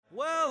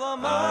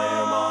am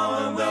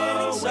on the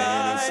winning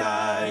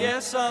side.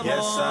 Yes, I'm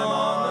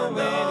on the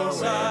winning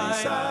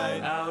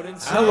side.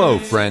 Hello,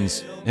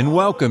 friends, and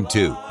welcome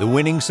to the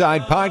Winning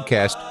Side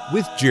Podcast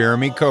with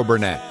Jeremy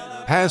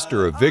Coburnett,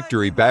 pastor of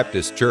Victory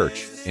Baptist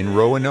Church in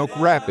Roanoke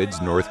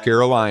Rapids, North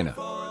Carolina.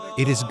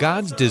 It is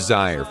God's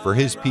desire for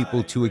His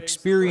people to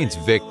experience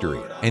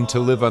victory and to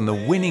live on the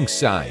winning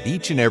side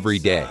each and every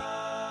day.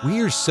 We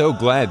are so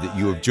glad that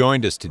you have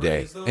joined us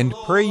today and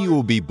pray you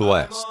will be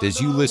blessed as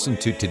you listen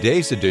to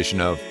today's edition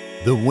of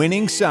The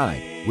Winning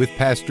Side with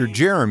Pastor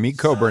Jeremy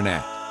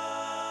Coburnett.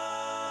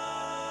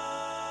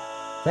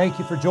 Thank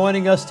you for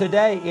joining us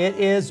today. It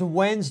is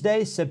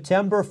Wednesday,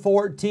 September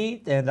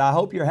 14th, and I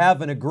hope you're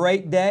having a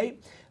great day.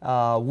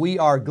 We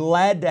are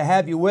glad to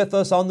have you with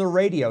us on the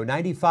radio,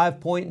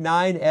 95.9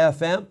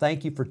 FM.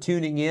 Thank you for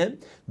tuning in.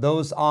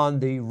 Those on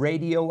the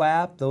radio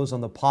app, those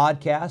on the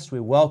podcast, we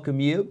welcome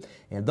you.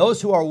 And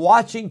those who are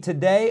watching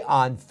today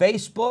on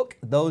Facebook,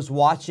 those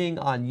watching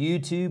on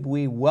YouTube,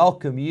 we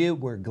welcome you.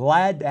 We're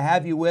glad to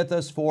have you with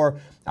us for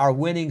our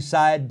Winning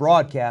Side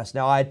broadcast.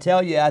 Now, I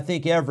tell you, I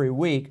think every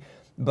week,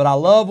 but I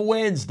love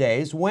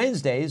Wednesdays.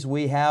 Wednesdays,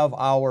 we have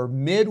our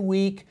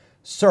midweek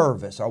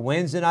service, our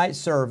Wednesday night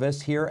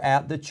service here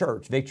at the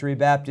church, Victory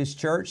Baptist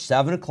Church,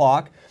 7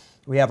 o'clock.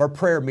 We have our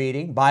prayer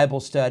meeting,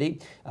 Bible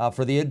study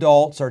for the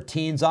adults, our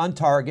teens on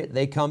target.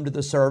 They come to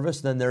the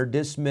service, then they're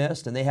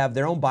dismissed, and they have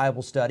their own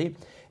Bible study.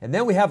 And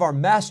then we have our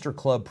Master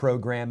Club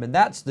program, and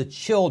that's the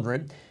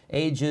children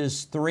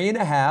ages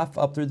 3.5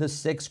 up through the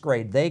 6th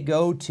grade. They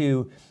go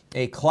to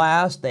a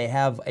class, they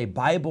have a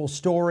Bible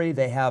story,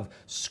 they have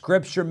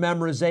scripture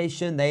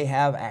memorization, they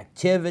have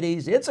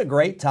activities. It's a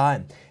great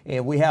time.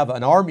 And we have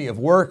an army of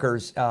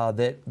workers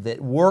that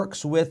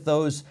works with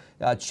those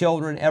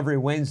children every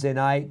Wednesday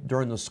night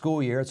during the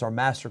school year. It's our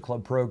Master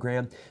Club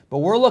program. But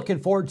we're looking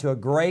forward to a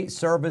great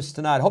service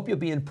tonight. Hope you'll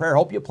be in prayer.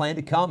 Hope you plan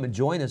to come and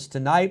join us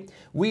tonight.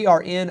 We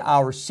are in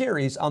our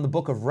series on the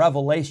book of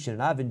Revelation.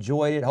 I've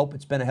enjoyed it. Hope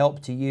it's been a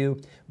help to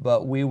you.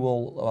 But we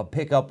will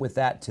pick up with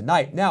that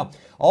tonight. Now,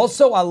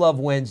 also I love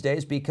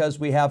Wednesdays because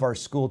we have our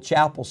school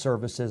chapel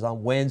services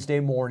on Wednesday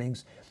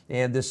mornings.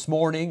 And this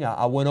morning,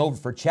 I went over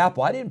for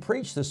chapel. I didn't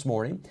preach this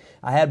morning.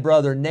 I had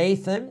Brother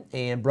Nathan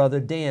and Brother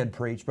Dan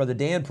preach. Brother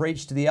Dan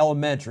preached to the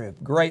elementary.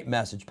 Great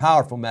message,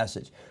 powerful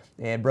message.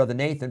 And Brother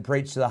Nathan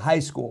preached to the high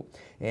school.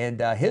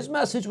 And his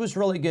message was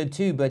really good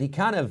too, but he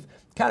kind of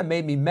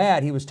made me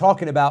mad. He was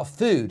talking about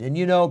food. And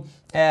you know,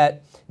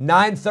 at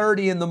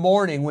 9:30 in the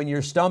morning when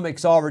your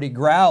stomach's already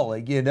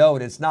growling, you know,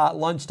 and it's not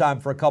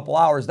lunchtime for a couple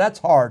hours, that's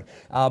hard.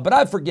 But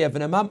I've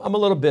forgiven him. I'm a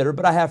little bitter,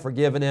 but I have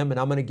forgiven him, and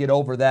I'm going to get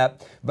over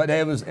that. But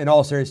it was, in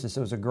all seriousness, it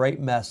was a great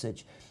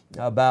message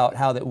about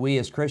how that we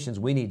as Christians,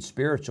 we need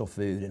spiritual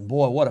food. And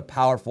boy, what a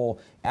powerful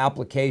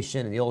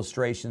application and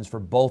illustrations for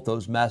both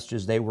those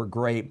messages. They were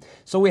great.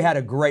 So we had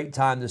a great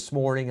time this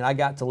morning, and I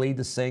got to lead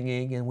the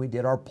singing, and we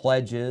did our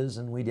pledges,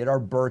 and we did our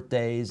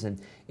birthdays, and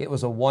it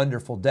was a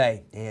wonderful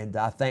day. And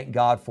I thank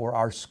God for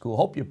our school.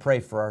 Hope you pray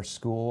for our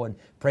school and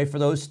pray for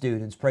those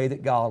students. Pray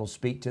that God will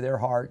speak to their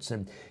hearts.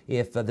 And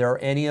if there are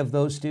any of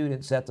those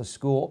students at the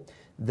school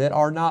that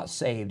are not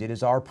saved, it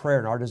is our prayer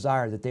and our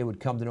desire that they would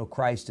come to know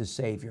Christ as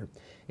Savior.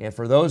 And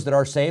for those that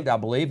are saved, I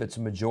believe it's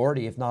a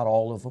majority, if not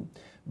all of them.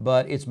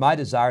 But it's my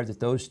desire that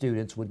those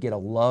students would get a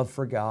love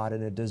for God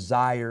and a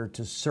desire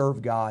to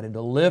serve God and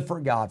to live for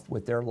God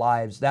with their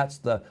lives. That's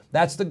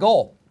the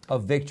goal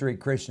of Victory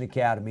Christian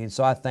Academy. And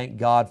so I thank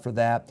God for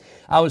that.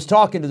 I was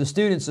talking to the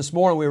students this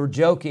morning. We were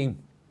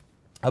joking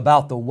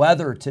about the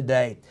weather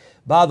today.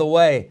 By the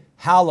way,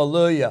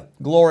 hallelujah,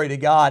 glory to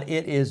God.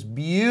 It is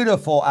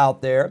beautiful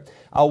out there.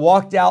 I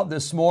walked out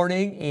this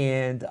morning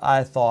and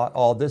I thought,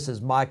 oh, this is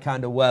my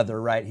kind of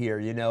weather right here,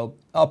 you know,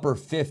 upper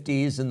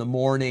 50s in the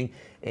morning,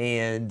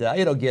 and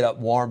it'll get up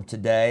warm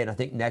today, and I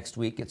think next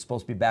week it's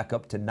supposed to be back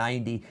up to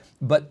 90.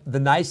 But the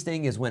nice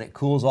thing is when it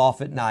cools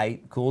off at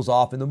night, cools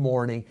off in the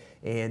morning,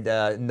 and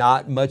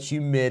not much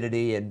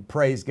humidity, and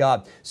praise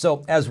God.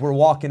 So as we're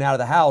walking out of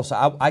the house,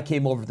 I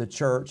came over to the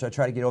church. I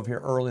try to get over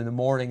here early in the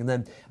morning, and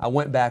then I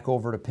went back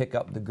over to pick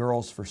up the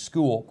girls for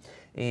school.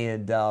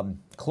 And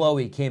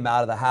Chloe came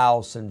out of the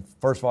house, and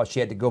first of all, she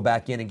had to go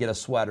back in and get a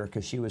sweater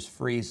because she was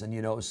freezing.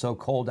 You know, it was so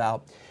cold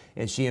out.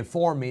 And she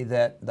informed me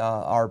that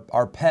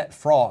our pet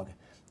frog,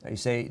 you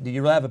say, do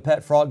you really have a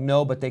pet frog?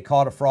 No, but they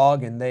caught a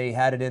frog and they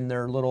had it in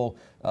their little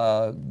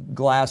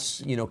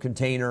glass,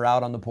 container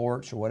out on the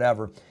porch or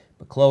whatever.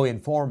 But Chloe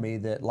informed me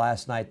that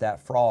last night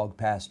that frog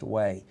passed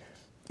away.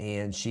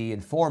 And she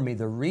informed me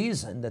the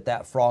reason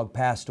that frog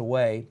passed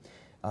away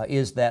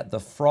is that the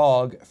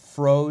frog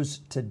froze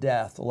to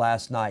death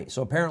last night.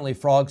 So apparently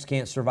frogs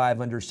can't survive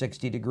under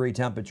 60-degree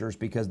temperatures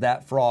because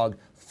that frog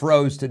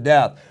froze to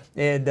death.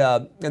 And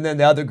then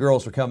the other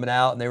girls were coming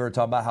out and they were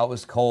talking about how it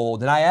was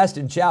cold. And I asked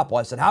in chapel,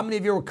 I said, how many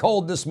of you were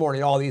cold this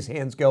morning? All these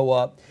hands go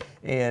up.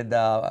 And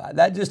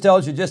that just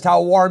tells you just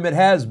how warm it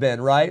has been,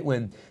 right?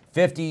 When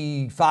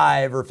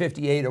 55 or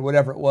 58 or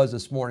whatever it was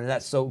this morning.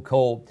 That's so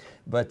cold.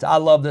 But I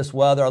love this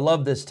weather. I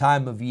love this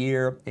time of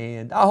year.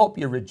 And I hope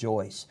you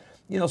rejoice.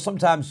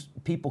 sometimes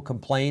people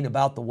complain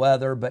about the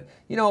weather, but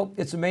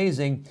it's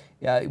amazing.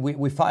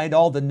 We find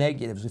all the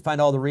negatives. We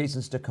find all the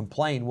reasons to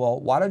complain. Well,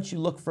 why don't you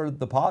look for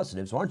the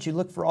positives? Why don't you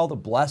look for all the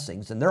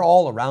blessings? And they're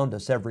all around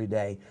us every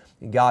day.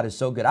 And God is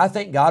so good. I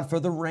thank God for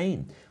the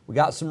rain. We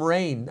got some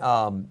rain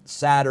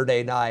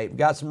Saturday night. We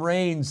got some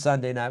rain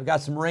Sunday night. We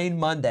got some rain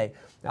Monday.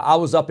 Now, I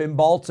was up in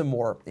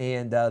Baltimore,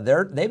 and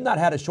they've not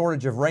had a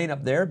shortage of rain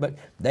up there, but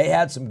they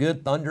had some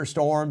good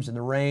thunderstorms and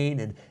the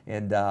rain,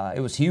 and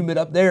it was humid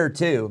up there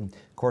too.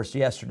 Of course,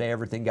 yesterday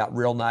everything got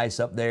real nice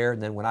up there,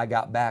 and then when I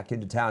got back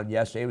into town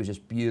yesterday, it was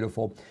just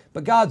beautiful.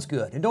 But God's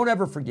good, and don't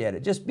ever forget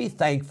it. Just be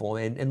thankful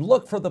and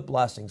look for the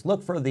blessings.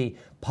 Look for the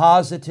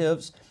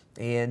positives,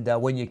 and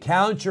when you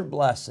count your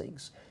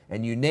blessings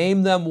and you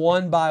name them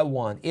one by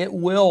one, it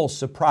will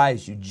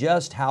surprise you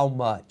just how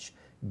much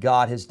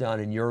God has done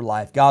in your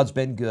life. God's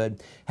been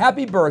good.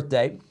 Happy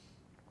birthday.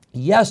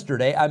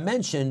 Yesterday, I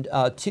mentioned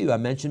two. I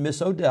mentioned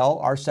Miss Odell,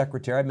 our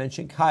secretary. I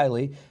mentioned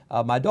Kylie,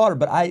 my daughter.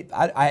 But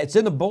it's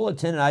in the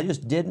bulletin, and I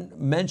just didn't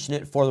mention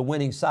it for the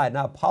winning side, and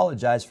I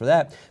apologize for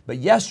that. But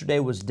yesterday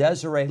was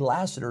Desiree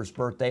Lassiter's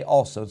birthday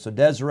also. So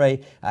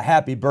Desiree, a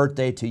happy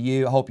birthday to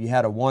you. I hope you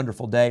had a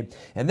wonderful day.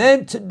 And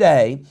then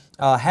today,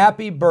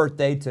 happy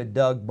birthday to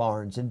Doug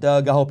Barnes. And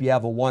Doug, I hope you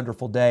have a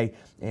wonderful day,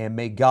 and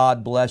may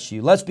God bless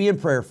you. Let's be in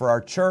prayer for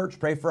our church,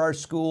 pray for our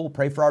school,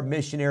 pray for our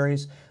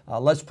missionaries.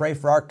 Let's pray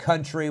for our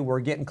country. We're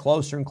getting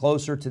closer and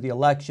closer to the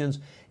elections,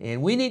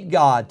 and we need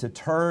God to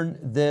turn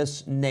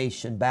this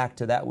nation back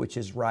to that which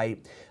is right.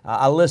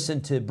 I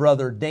listened to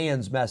Brother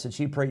Dan's message.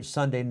 He preached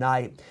Sunday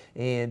night,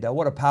 and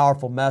what a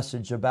powerful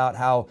message about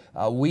how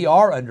we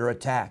are under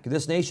attack.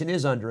 This nation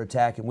is under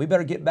attack, and we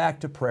better get back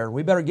to prayer.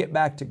 We better get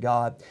back to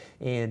God,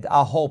 and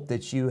I hope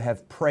that you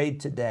have prayed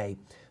today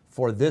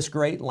for this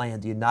great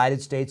land, the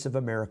United States of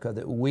America,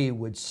 that we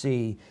would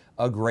see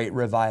a great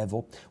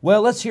revival.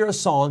 Well, let's hear a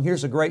song.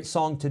 Here's a great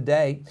song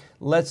today.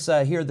 Let's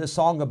hear this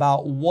song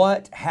about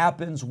what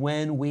happens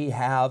when we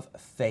have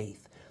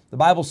faith. The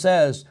Bible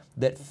says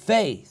that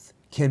faith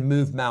can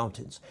move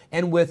mountains,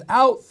 and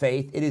without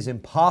faith, it is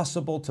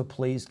impossible to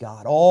please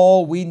God.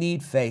 Oh, we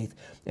need faith.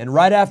 And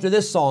right after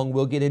this song,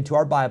 we'll get into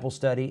our Bible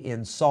study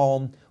in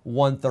Psalm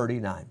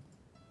 139.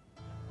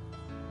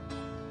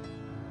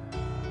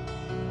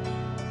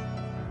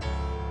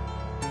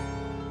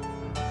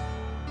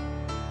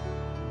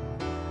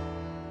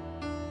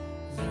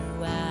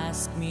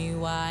 Ask me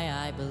why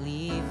I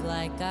believe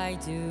like I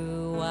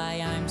do,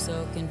 why I'm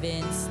so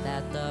convinced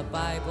that the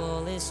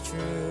Bible is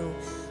true.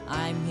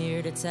 I'm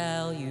here to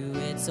tell you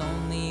it's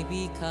only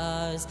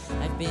because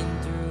I've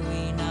been through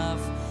enough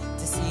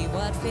to see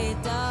what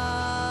faith does.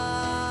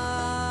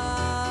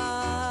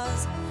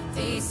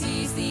 Faith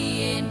sees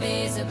the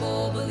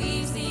invisible,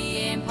 believes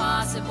the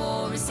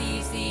impossible,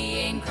 receives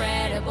the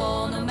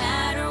incredible, no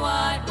matter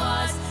what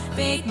was.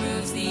 Faith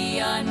moves the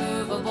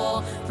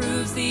unmovable,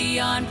 proves the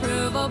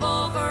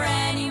unprovable for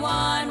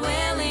anyone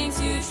willing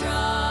to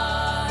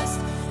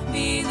trust.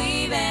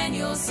 Believe and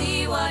you'll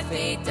see what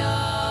faith does.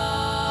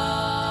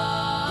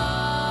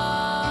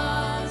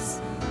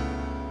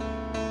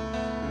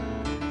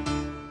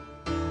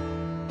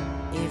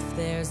 If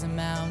there's a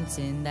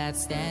mountain that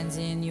stands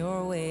in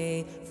your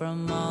way,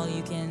 from all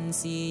you can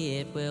see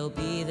it will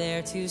be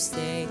there to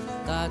stay.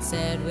 God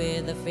said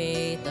with the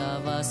faith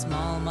of a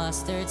small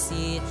mustard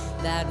seed,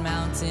 that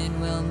mountain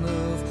will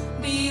move.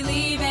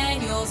 Believe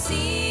and you'll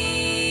see.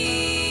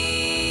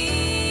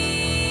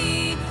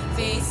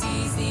 Faith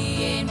sees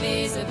the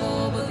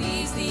invisible,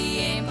 believes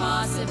the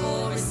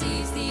impossible,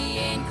 receives the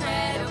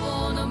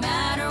incredible, no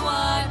matter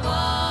what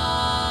was.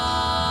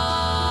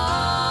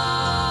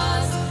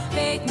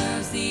 Faith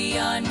moves the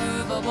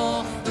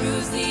unmovable,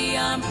 proves the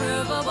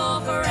unprovable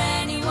for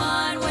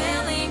anyone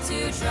willing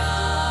to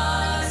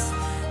trust.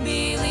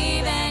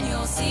 Believe and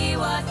you'll see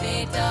what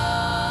faith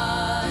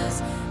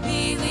does.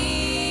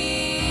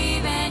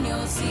 Believe and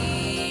you'll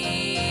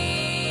see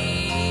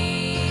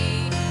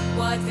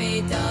what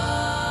faith does.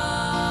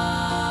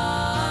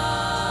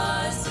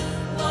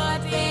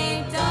 What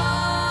faith does.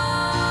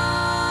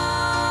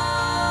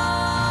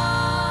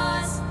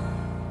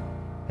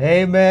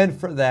 Amen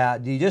for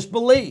that. You just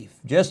believe.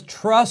 Just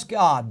trust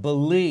God.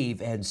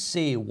 Believe and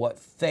see what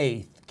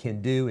faith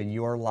can do in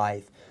your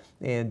life.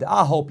 And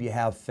I hope you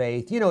have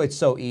faith. It's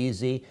so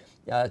easy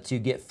to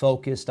get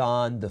focused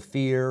on the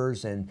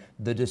fears and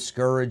the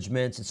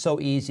discouragements. It's so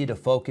easy to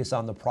focus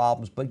on the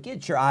problems, but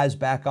get your eyes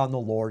back on the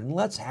Lord and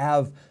let's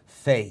have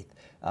faith.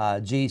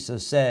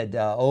 Jesus said,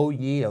 "O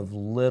ye of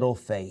little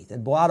faith."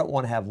 And boy, I don't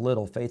want to have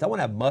little faith. I want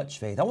to have much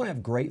faith. I want to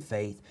have great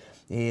faith.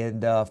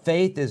 And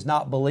faith is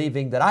not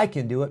believing that I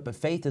can do it, but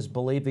faith is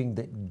believing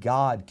that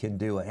God can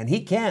do it. And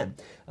He can.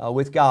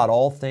 With God,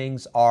 all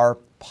things are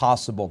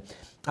possible.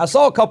 I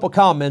saw a couple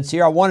comments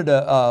here I wanted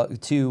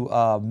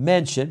to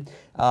mention.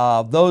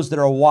 Those that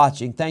are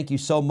watching, thank you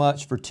so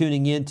much for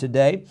tuning in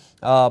today.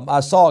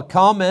 I saw a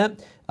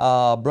comment,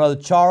 Brother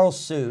Charles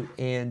Suit,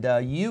 and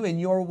you and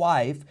your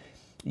wife,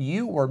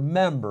 you were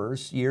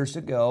members years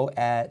ago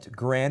at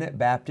Granite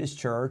Baptist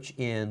Church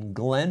in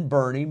Glen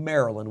Burnie,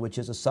 Maryland, which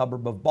is a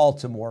suburb of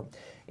Baltimore.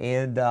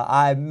 And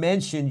I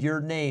mentioned your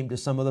name to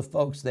some of the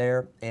folks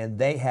there, and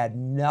they had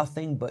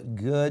nothing but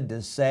good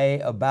to say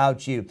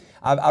about you.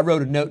 I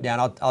wrote a note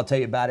down. I'll tell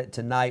you about it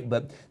tonight.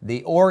 But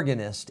the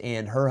organist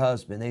and her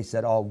husband, they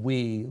said, oh,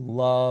 we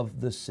love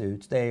the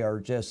Suits. They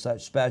are just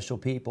such special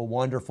people,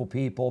 wonderful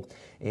people.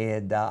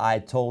 And I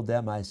told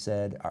them, I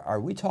said, are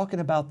we talking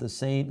about the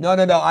same? No.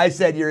 I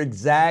said, you're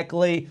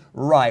exactly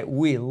right.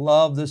 We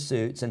love the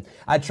Suits. And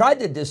I tried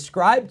to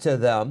describe to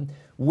them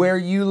where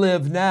you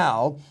live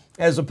now,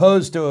 as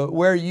opposed to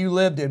where you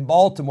lived in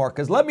Baltimore.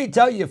 Because let me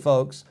tell you,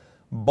 folks,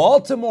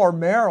 Baltimore,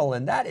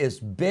 Maryland, that is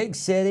big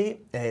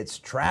city. It's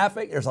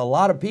traffic. There's a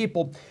lot of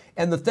people.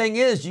 And the thing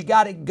is, you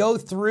got to go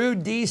through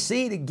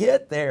D.C. to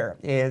get there.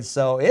 And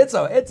so it's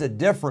a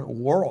different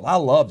world. I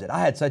loved it. I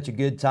had such a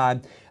good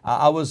time.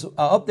 I was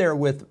up there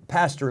with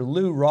Pastor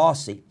Lou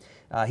Rossi.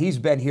 He's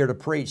been here to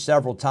preach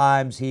several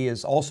times. He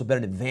has also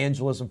been in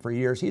evangelism for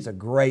years. He's a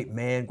great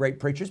man, great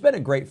preacher. He's been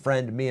a great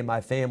friend to me and my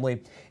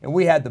family. And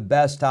we had the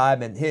best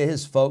time. And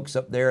his folks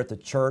up there at the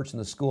church and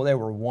the school, they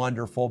were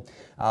wonderful.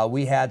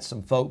 We had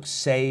some folks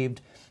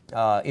saved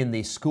in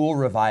the school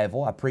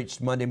revival. I preached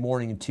Monday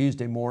morning and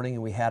Tuesday morning,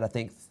 and we had, I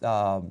think,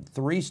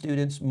 3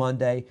 students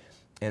Monday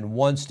and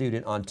 1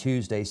 student on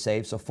Tuesday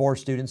saved, so 4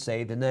 students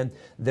saved. And then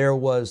there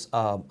was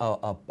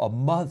a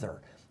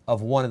mother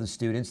of one of the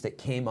students that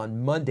came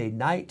on Monday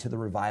night to the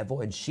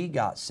revival, and she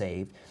got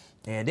saved.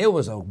 And it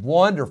was a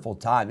wonderful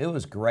time. It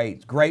was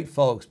great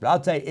folks. But I'll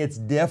tell you, it's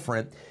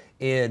different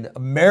in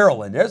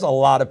Maryland. There's a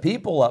lot of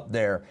people up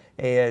there.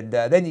 And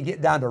then you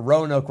get down to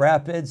Roanoke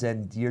Rapids,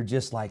 and you're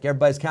just like,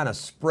 everybody's kind of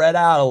spread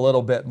out a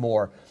little bit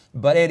more.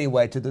 But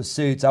anyway, to the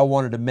Suits, I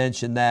wanted to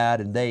mention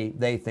that, and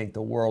they think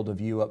the world of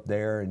you up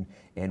there,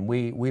 and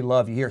we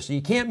love you here. So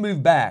you can't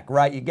move back,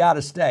 right? You got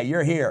to stay.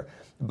 You're here.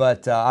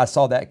 But I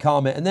saw that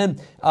comment. And then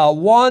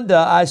Wanda,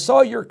 I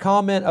saw your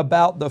comment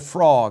about the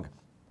frog.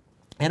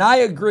 And I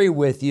agree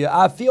with you.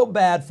 I feel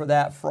bad for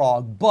that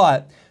frog,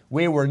 but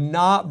we were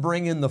not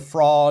bringing the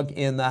frog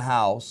in the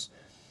house.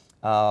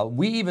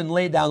 We even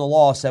laid down the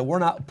law, said we're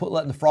not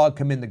letting the frog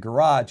come in the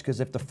garage, because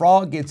if the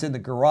frog gets in the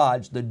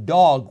garage, the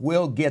dog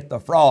will get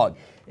the frog.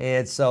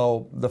 And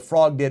so the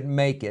frog didn't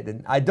make it.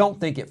 And I don't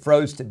think it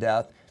froze to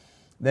death.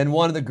 Then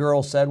one of the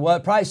girls said, well,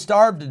 it probably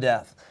starved to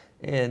death.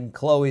 And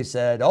Chloe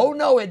said, oh,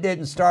 no, it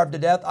didn't starve to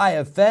death. I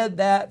have fed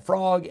that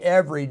frog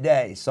every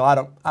day. So I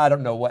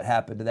don't know what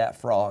happened to that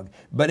frog.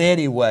 But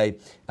anyway,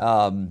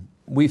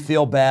 we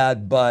feel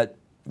bad, but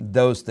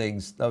those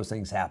things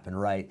happen,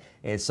 right?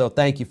 And so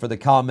thank you for the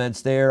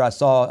comments there. I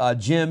saw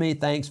Jimmy,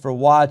 thanks for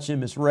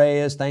watching. Miss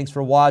Reyes, thanks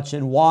for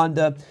watching.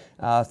 Wanda,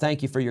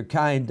 thank you for your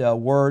kind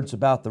words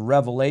about the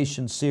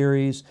Revelation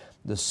series.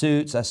 The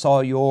Suits, I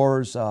saw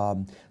yours.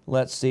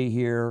 Let's see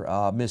here.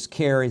 Miss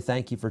Carrie,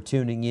 thank you for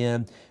tuning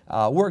in.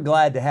 We're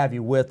glad to have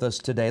you with us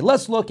today.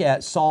 Let's look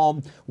at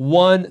Psalm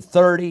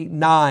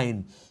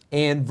 139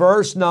 and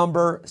verse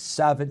number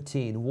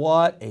 17.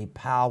 What a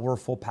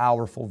powerful,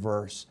 powerful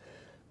verse.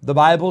 The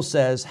Bible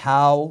says,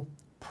 how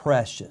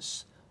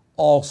precious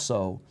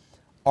also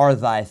are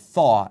thy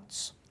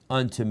thoughts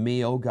unto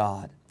me, O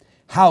God.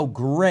 How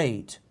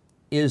great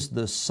is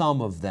the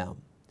sum of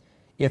them.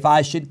 If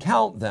I should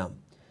count them,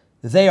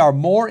 they are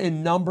more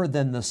in number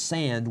than the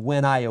sand.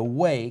 When I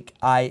awake,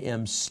 I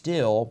am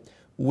still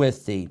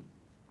with thee.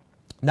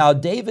 Now,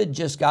 David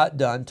just got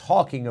done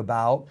talking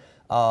about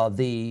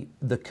the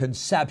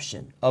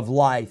conception of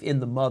life in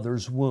the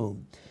mother's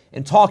womb,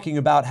 and talking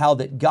about how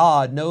that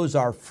God knows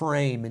our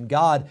frame, and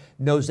God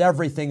knows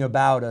everything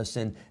about us,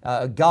 and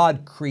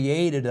God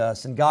created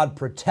us, and God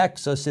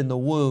protects us in the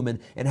womb,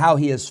 and how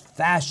He has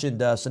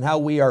fashioned us, and how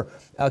we are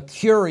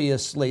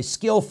curiously,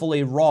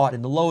 skillfully wrought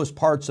in the lowest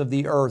parts of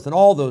the earth, and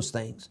all those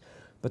things.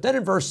 But then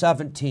in verse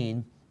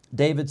 17,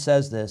 David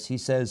says this. He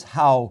says,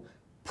 how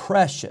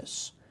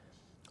precious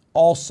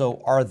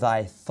also are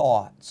thy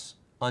thoughts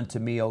unto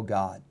me, O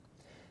God.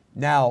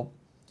 Now,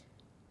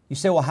 you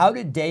say, well, how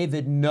did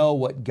David know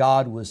what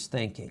God was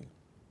thinking?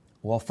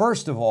 Well,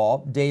 first of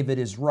all, David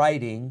is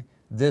writing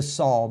this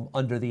psalm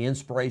under the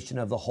inspiration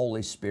of the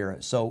Holy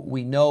Spirit. So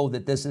we know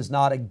that this is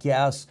not a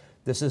guess,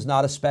 this is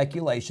not a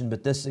speculation,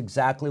 but this is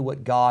exactly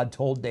what God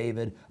told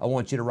David. I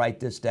want you to write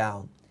this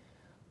down.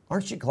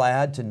 Aren't you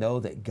glad to know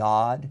that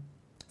God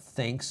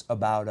thinks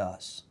about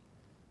us?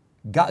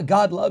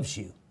 God loves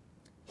you.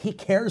 He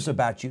cares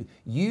about you.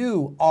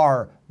 You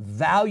are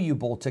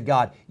valuable to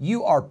God.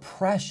 You are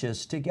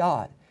precious to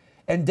God.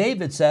 And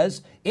David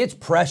says, it's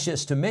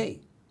precious to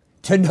me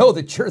to know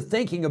that you're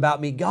thinking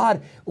about me.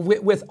 God,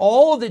 with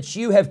all that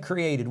you have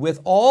created, with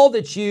all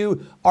that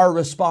you are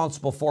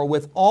responsible for,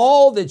 with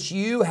all that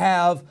you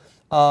have,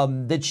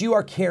 that you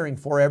are caring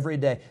for every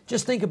day.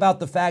 Just think about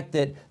the fact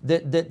that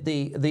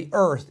the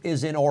earth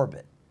is in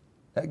orbit.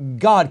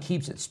 God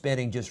keeps it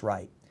spinning just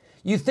right.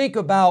 You think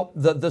about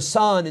the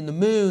sun and the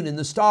moon and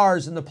the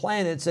stars and the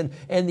planets and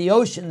the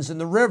oceans and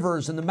the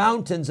rivers and the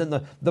mountains and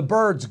the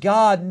birds.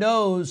 God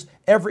knows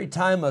every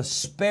time a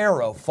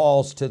sparrow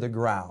falls to the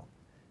ground.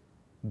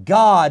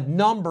 God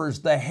numbers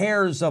the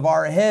hairs of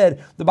our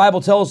head. The Bible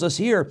tells us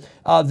here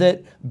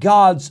that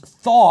God's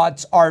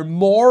thoughts are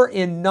more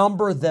in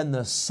number than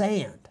the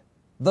sand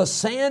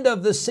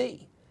of the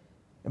sea.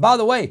 And by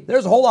the way,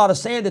 there's a whole lot of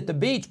sand at the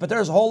beach, but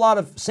there's a whole lot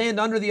of sand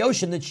under the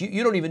ocean that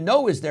you don't even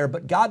know is there,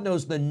 but God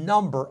knows the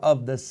number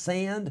of the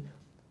sand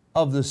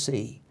of the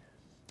sea.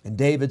 And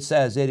David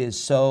says, it is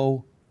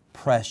so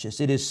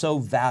precious. It is so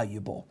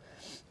valuable.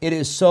 It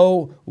is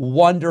so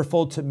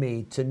wonderful to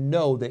me to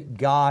know that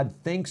God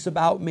thinks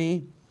about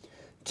me,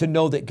 to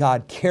know that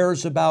God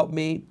cares about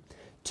me,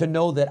 to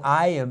know that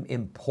I am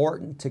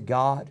important to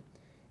God.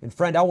 And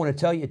friend, I want to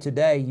tell you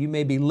today, you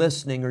may be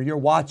listening or you're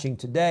watching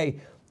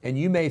today, and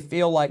you may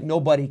feel like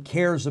nobody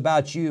cares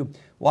about you.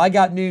 Well, I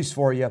got news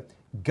for you.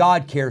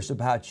 God cares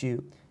about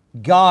you.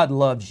 God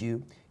loves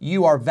you.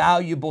 You are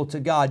valuable to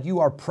God. You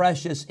are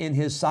precious in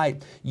His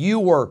sight. You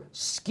were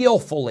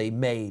skillfully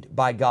made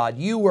by God.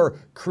 You were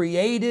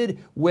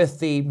created with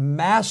the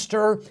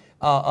master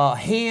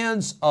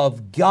hands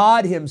of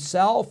God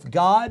Himself.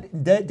 God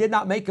did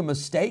not make a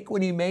mistake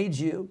when He made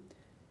you.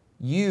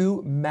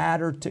 You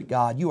matter to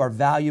God. You are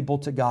valuable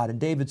to God. And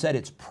David said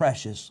it's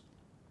precious.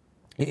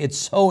 It's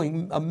so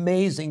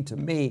amazing to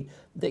me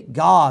that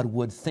God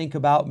would think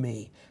about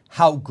me.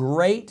 How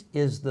great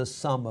is the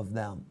sum of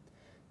them.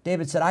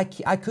 David said, I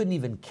couldn't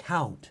even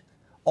count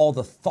all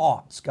the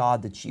thoughts,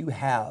 God, that you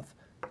have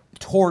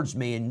towards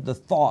me and the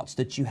thoughts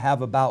that you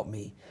have about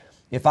me.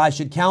 If I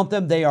should count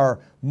them, they are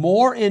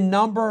more in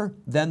number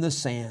than the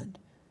sand.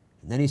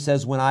 And then he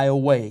says, when I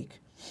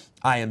awake,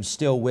 I am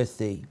still with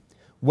thee.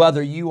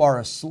 Whether you are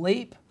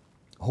asleep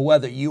or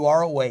whether you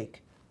are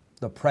awake,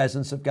 the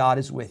presence of God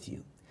is with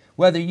you.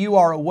 Whether you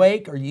are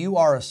awake or you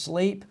are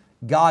asleep,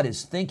 God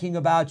is thinking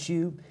about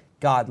you.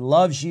 God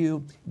loves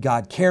you.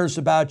 God cares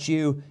about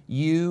you.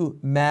 You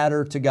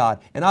matter to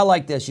God. And I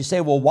like this. You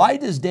say, well, why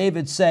does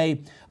David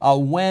say,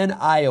 when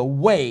I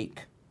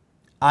awake,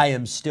 I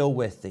am still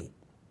with thee?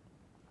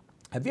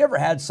 Have you ever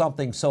had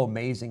something so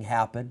amazing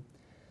happen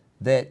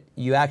that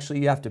you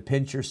have to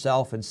pinch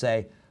yourself and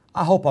say,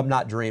 I hope I'm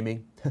not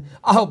dreaming.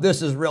 I hope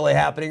this is really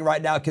happening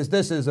right now because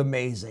this is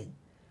amazing.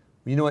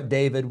 You know what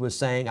David was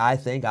saying, I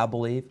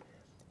believe?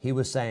 He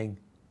was saying,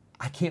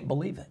 I can't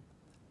believe it.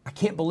 I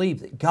can't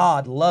believe that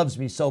God loves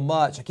me so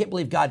much. I can't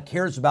believe God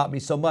cares about me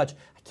so much.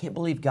 I can't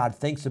believe God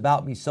thinks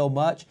about me so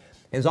much.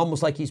 It's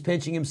almost like he's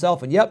pinching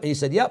himself. And he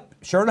said, yep,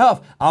 sure enough,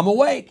 I'm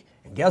awake.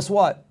 And guess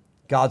what?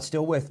 God's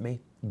still with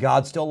me.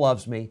 God still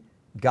loves me.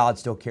 God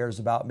still cares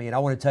about me. And I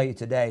want to tell you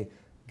today,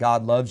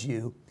 God loves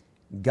you.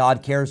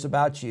 God cares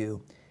about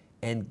you.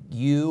 And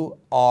you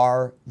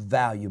are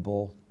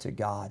valuable to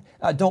God.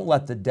 Don't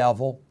let the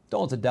devil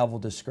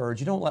discourage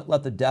you. Don't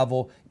let the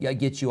devil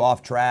get you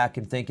off track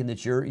and thinking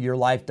that your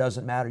life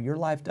doesn't matter. Your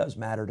life does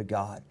matter to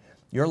God.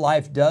 Your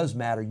life does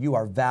matter. You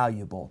are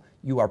valuable.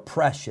 You are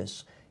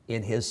precious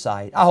in His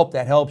sight. I hope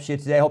that helps you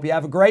today. I hope you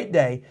have a great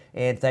day,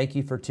 and thank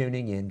you for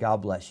tuning in.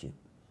 God bless you.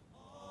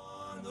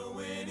 On the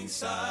winning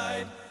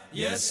side.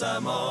 Yes,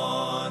 I'm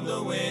on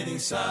the winning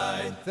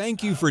side.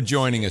 Thank you for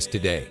joining us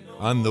today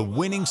on the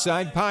Winning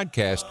Side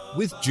Podcast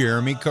with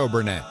Jeremy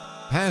Coburnett,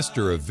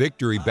 pastor of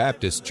Victory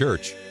Baptist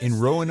Church in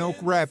Roanoke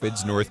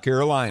Rapids, North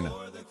Carolina.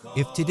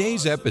 If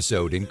today's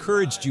episode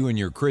encouraged you in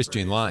your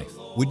Christian life,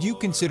 would you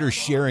consider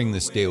sharing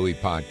this daily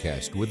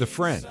podcast with a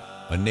friend,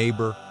 a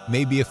neighbor,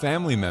 maybe a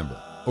family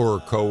member, or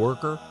a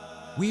coworker?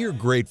 We are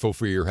grateful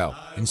for your help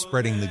in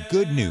spreading the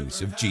good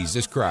news of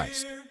Jesus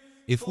Christ.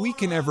 If we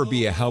can ever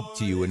be a help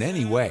to you in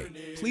any way,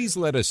 please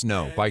let us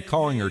know by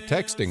calling or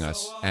texting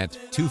us at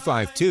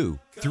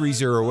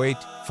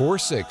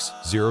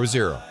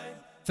 252-308-4600.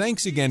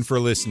 Thanks again for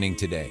listening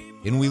today,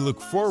 and we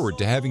look forward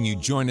to having you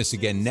join us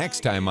again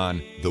next time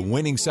on the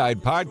Winning Side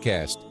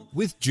Podcast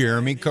with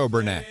Jeremy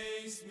Coburnett.